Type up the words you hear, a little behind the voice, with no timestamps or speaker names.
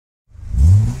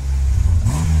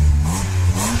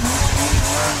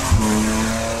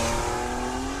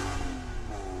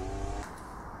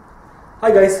Hi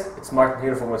guys, it's Martin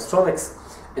here from Westronics.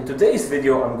 In today's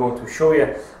video I'm going to show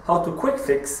you how to quick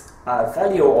fix a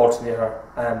Valeo alternator.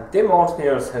 Them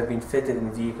alternators have been fitted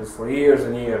in vehicles for years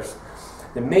and years.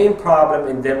 The main problem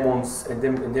in them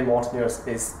alternators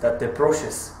is that the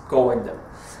brushes go in them.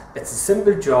 It's a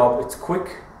simple job, it's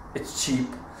quick, it's cheap,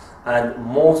 and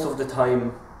most of the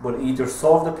time will either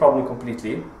solve the problem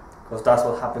completely, because that's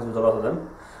what happens with a lot of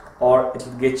them, or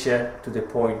it'll get you to the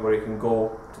point where you can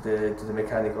go to the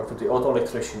mechanic or to the auto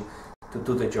electrician to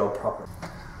do the job properly.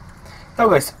 Now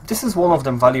guys, this is one of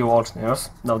them Valeo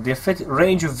alternators. Now they fit a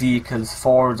range of vehicles,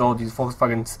 Fords, Audis,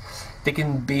 Volkswagens. They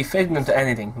can be fitted into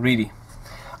anything really.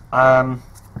 Now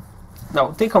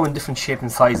they come in different shapes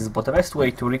and sizes, but the best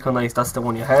way to recognize that's the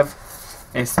one you have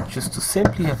is just to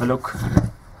simply have a look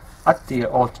at the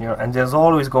alternator, and there's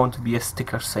always going to be a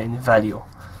sticker saying Valeo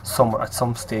somewhere at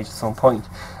some stage, at some point.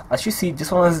 As you see,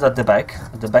 this one is at the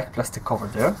back plastic cover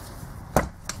there.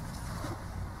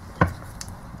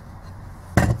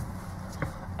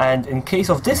 And in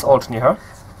case of this alternator,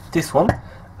 this one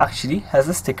actually has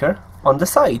a sticker on the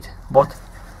side, but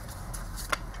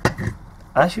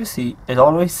as you see, it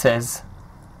always says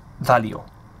Valeo,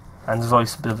 and there's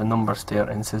always a bit of a numbers there,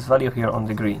 and it says Valeo here on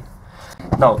the green.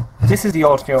 Now, this is the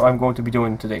alternator I'm going to be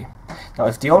doing today. Now,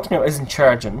 if the alternator isn't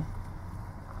charging,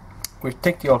 we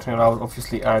take the alternator out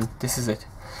obviously, and this is it.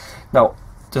 Now,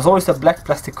 there's always a black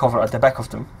plastic cover at the back of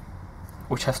them,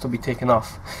 which has to be taken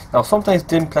off. Now, sometimes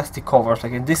dim plastic covers,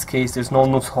 like in this case, there's no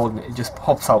nuts holding it; it just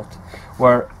pops out.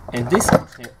 Where in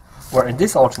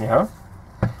this alternator,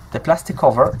 the plastic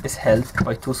cover is held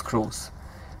by two screws,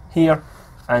 here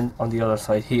and on the other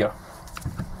side here.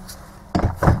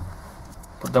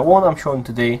 But the one I'm showing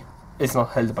today is not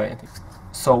held by anything.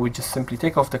 So we just simply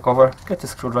take off the cover, get the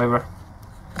screwdriver,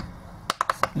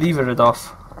 lever it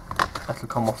off. That'll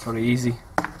come off very easy.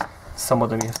 Some of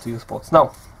them you have to use both.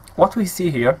 Now, what we see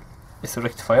here is a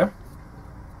rectifier,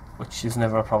 which is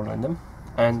never a problem in them,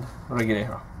 and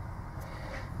regulator.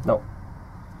 Now,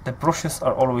 the brushes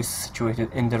are always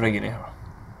situated in the regulator,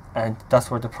 and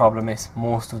that's where the problem is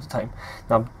most of the time.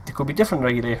 Now, there could be different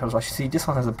regulators. As you see, this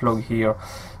one has a plug here,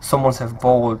 some ones have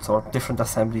bolts or different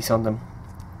assemblies on them,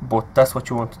 but that's what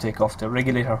you want to take off, the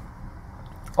regulator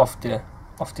of the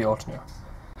alternator.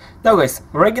 Now guys,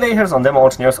 regulators on them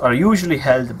alternators are usually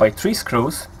held by three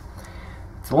screws.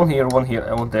 It's one here, and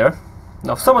one there.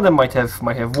 Now some of them might have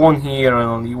one here and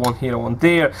only one here and one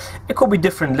there. It could be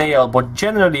different layout, but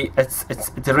generally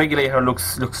the regulator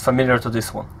looks familiar to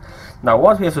this one. Now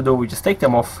what we have to do, we just take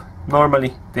them off.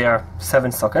 Normally they are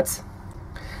 7 sockets.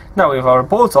 Now we have our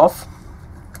bolts off,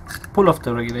 pull off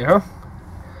the regulator,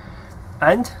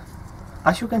 and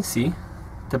as you can see,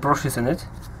 the brushes in it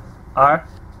are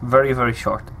very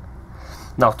short.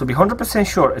 Now, to be 100%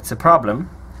 sure it's a problem,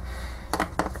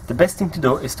 the best thing to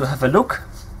do is to have a look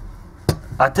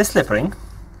at the slip ring,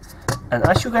 and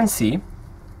as you can see,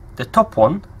 the top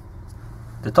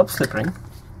slip ring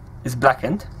is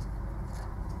blackened,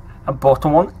 and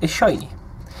bottom one is shiny.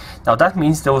 Now that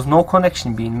means there was no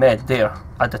connection being made there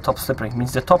at the top slip ring,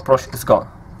 means the top brush is gone.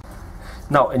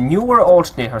 Now in newer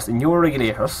alternators, in newer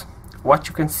regulators, what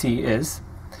you can see is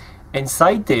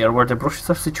inside there where the brushes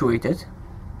are situated,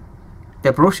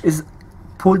 the brush is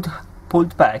pulled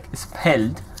back, is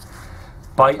held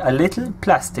by a little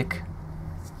plastic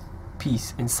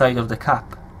piece inside of the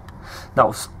cap.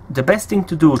 Now the best thing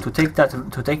to do to take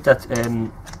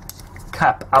that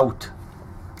cap out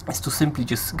is to simply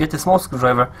just get a small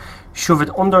screwdriver, shove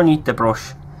it underneath the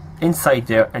brush inside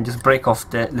there, and just break off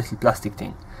the little plastic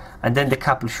thing, and then the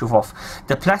cap will shove off.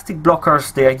 The plastic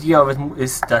blockers, the idea of it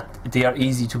is that they are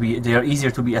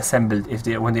easier to be assembled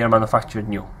when they are manufactured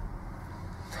new.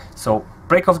 So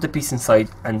break off the piece inside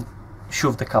and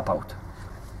shove the cap out.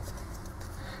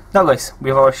 Now guys, we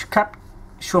have our cap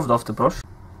shoved off the brush.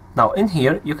 Now in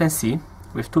here you can see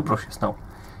we have two brushes. Now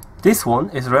this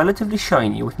one is relatively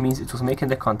shiny, which means it was making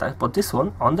the contact, but this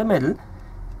one on the middle,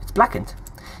 it's blackened.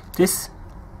 This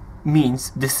means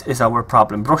this is our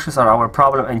problem. Brushes are our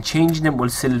problem, and changing them will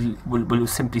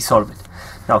simply solve it.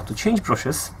 Now to change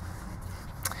brushes,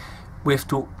 we have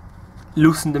to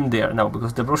loosen them there now,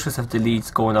 because the brushes have the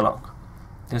leads going along.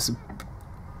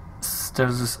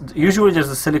 Usually there's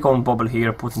a silicone bubble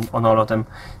here put on all of them.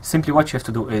 Simply what you have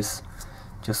to do is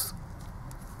just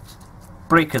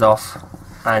break it off,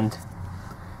 and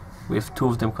we have two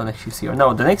of them connections here.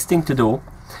 Now the next thing to do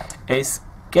is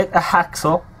get a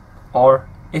hacksaw, or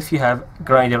if you have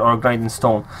grinder or grinding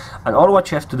stone, and all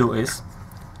what you have to do is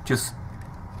just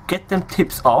get them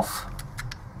tips off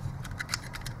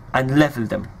and level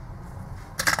them.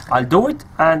 I'll do it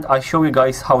and I'll show you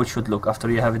guys how it should look after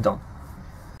you have it done.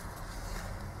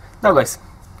 Now guys,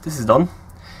 this is done.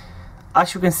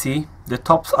 As you can see, the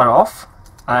tops are off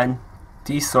and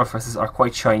these surfaces are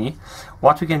quite shiny.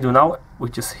 What we can do now, we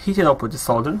just heat it up with the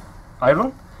soldering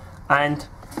iron and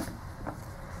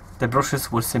the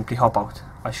brushes will simply hop out.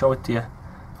 I'll show it to you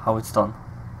how it's done.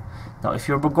 Now if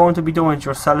you're going to be doing it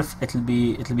yourself, it'll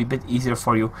be a bit easier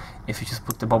for you if you just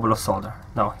put the bubble of solder.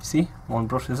 Now you see, one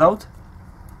brush is out,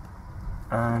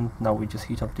 and now we just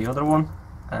heat up the other one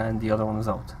and the other one is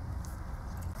out.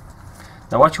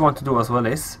 Now what you want to do as well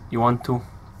is you want to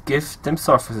give them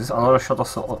surfaces another shot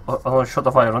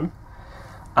of iron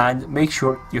and make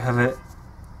sure you have a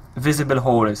visible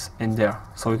holes in there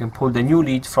so you can pull the new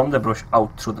lead from the brush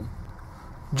out through them,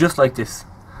 just like this.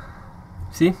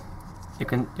 See, you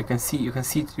can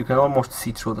almost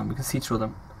see through them. You can see through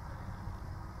them.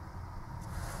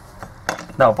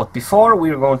 Now, but before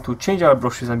we are going to change our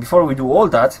brushes and before we do all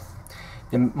that,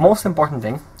 the most important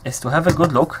thing is to have a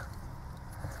good look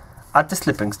at the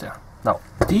slip rings there. Now,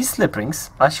 these slip rings,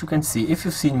 as you can see, if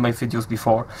you've seen my videos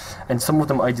before, and some of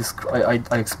them I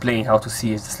explain how to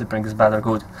see if the slip ring is bad or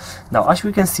good. Now, as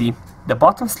we can see, the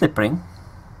bottom slip ring,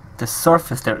 the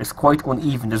surface there is quite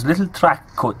uneven. There's a little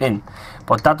track cut in,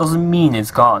 but that doesn't mean it's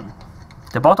gone.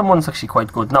 The bottom one is actually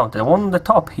quite good. Now, the one on the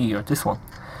top here, this one,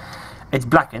 it's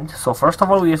blackened. So first of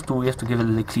all, we have to give it a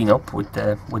little clean up with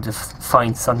the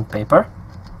fine sandpaper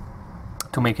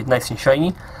to make it nice and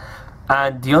shiny.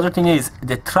 And the other thing is,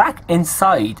 the track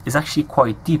inside is actually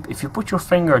quite deep. If you put your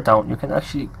finger down, you can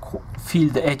actually feel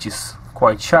the edges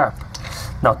quite sharp.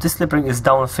 Now this slip ring is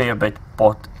down a fair bit,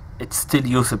 but it's still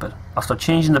usable. After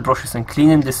changing the brushes and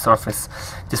cleaning this surface,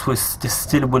 this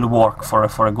still will work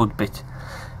for a good bit.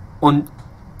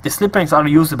 The slip rings are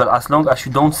usable as long as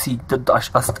you don't see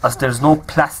as there's no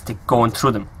plastic going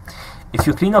through them. If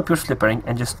you clean up your slip ring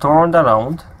and just turn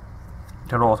around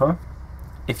the rotor,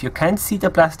 if you can't see the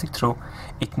plastic through,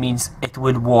 it means it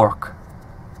will work.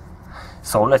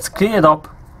 So let's clean it up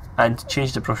and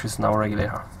change the brushes in our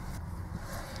regulator.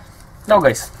 Now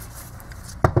guys,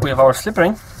 we have our slip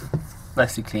ring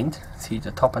nicely cleaned. See,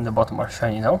 the top and the bottom are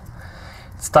shiny now.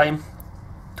 It's time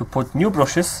to put new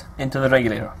brushes into the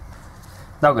regulator.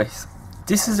 Now guys,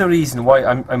 this is the reason why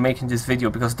I'm making this video,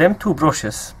 because them two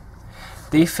brushes,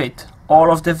 they fit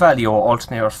all of the Valeo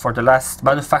alternators for the last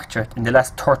manufactured in the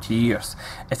last 30 years.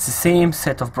 It's the same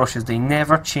set of brushes, they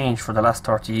never change for the last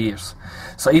 30 years.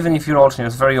 So even if your alternator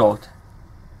is very old,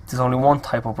 there's only one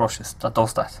type of brushes that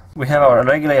does that. We have our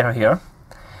regulator here.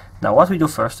 Now what we do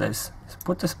first is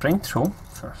put the spring through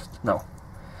first. Now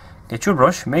get your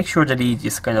brush, make sure the lead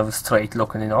is kind of straight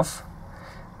looking enough.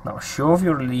 Now shove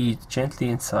your lead gently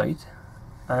inside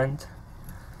and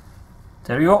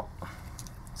there you go,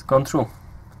 it's gone through.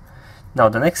 Now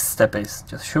the next step is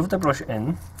just shove the brush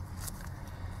in,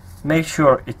 make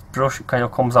sure it brush kind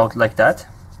of comes out like that,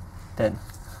 then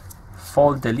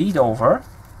fold the lead over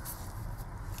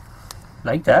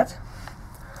like that,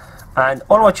 and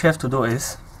all what you have to do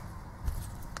is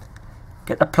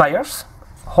get the pliers,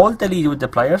 hold the lead with the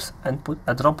pliers and put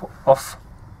a drop of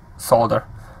solder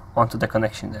onto the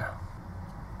connection there.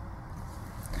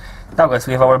 Now guys,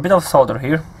 we have our bit of solder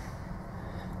here.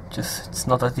 It's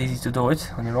not that easy to do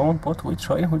it on your own, but we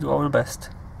try, we do our best.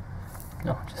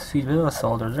 Now just feed a bit of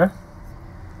solder there,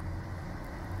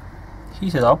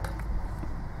 heat it up.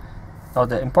 Now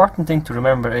the important thing to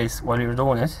remember is, while you're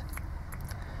doing it,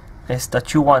 is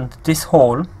that you want this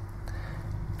hole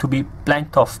to be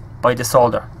blanked off by the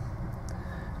solder.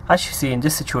 As you see in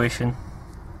this situation,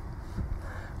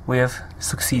 we have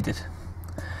succeeded.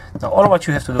 Now all what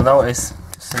you have to do now is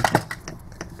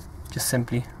just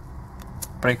simply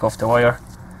break off the wire,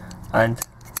 and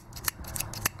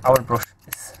our brush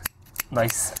is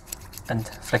nice and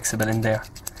flexible in there.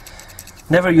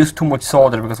 Never use too much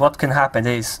solder, because what can happen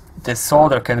is the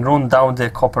solder can run down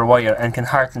the copper wire and can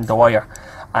harden the wire,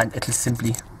 and it'll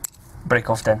simply break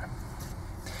off then.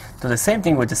 Do the same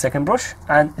thing with the second brush,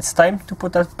 and it's time to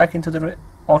put that back into the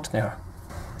alternator.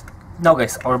 Now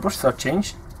guys, our brushes are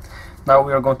changed. Now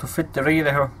we are going to fit the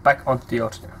regulator back onto the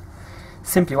alternator.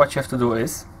 Simply what you have to do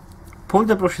is pull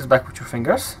the brushes back with your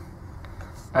fingers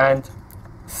and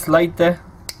slide the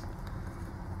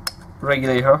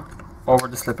regulator over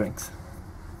the slip rings.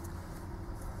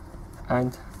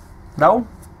 And now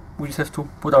we just have to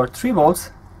put our 3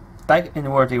 bolts back in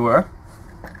where they were.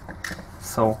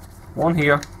 So one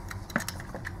here,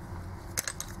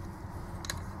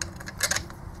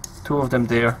 2 of them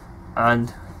there,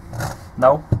 and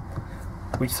now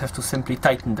we just have to simply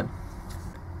tighten them.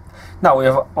 Now we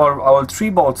have our 3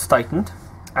 bolts tightened,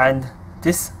 and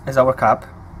this is our cap,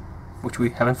 which we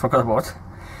haven't forgot about.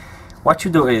 What you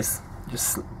do is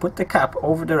just put the cap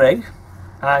over the reg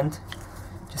and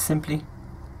just simply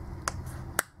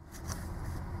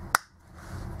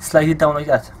slide it down like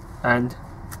that, and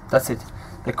that's it.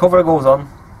 The cover goes on.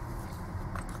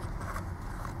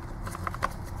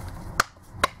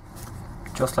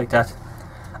 Just like that,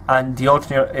 and the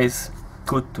alternator is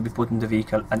good to be put in the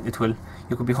vehicle, and it will,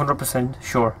 you could be 100%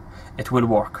 sure it will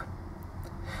work.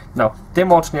 Now, them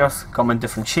alternators come in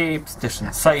different shapes,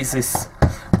 different sizes,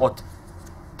 but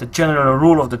the general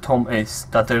rule of the thumb is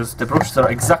that the brushes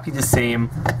are exactly the same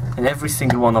in every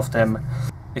single one of them.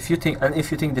 If you think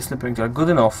the slip rings are good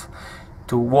enough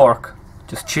to work,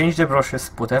 just change the brushes,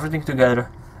 put everything together,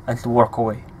 and it'll work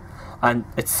away. And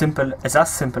it's simple. It's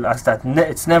as simple as that.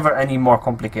 It's never any more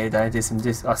complicated than it is in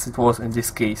this, as it was in this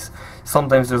case.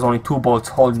 Sometimes there's only 2 bolts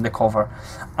holding the cover,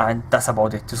 and that's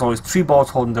about it. There's always 3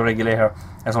 bolts holding the regulator.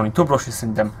 There's only 2 brushes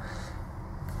in them.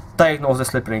 Diagnose the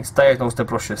slip rings. Diagnose the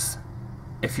brushes.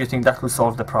 If you think that will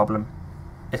solve the problem,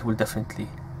 it will definitely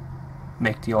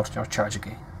make the alternator charge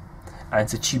again. And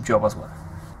it's a cheap job as well.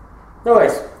 Now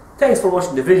guys, thanks for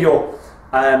watching the video.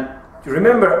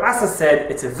 Remember, as I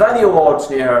said, it's a Valeo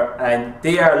alternator, and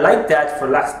they are like that for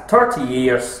the last 30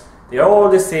 years. They're all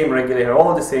the same regulator,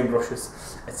 all the same brushes.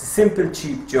 It's a simple,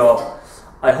 cheap job.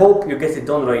 I hope you get it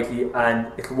done rightly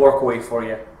and it'll work away for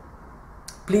you.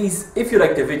 Please, if you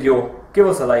like the video, give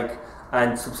us a like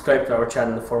and subscribe to our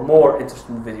channel for more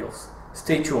interesting videos.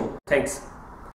 Stay tuned. Thanks.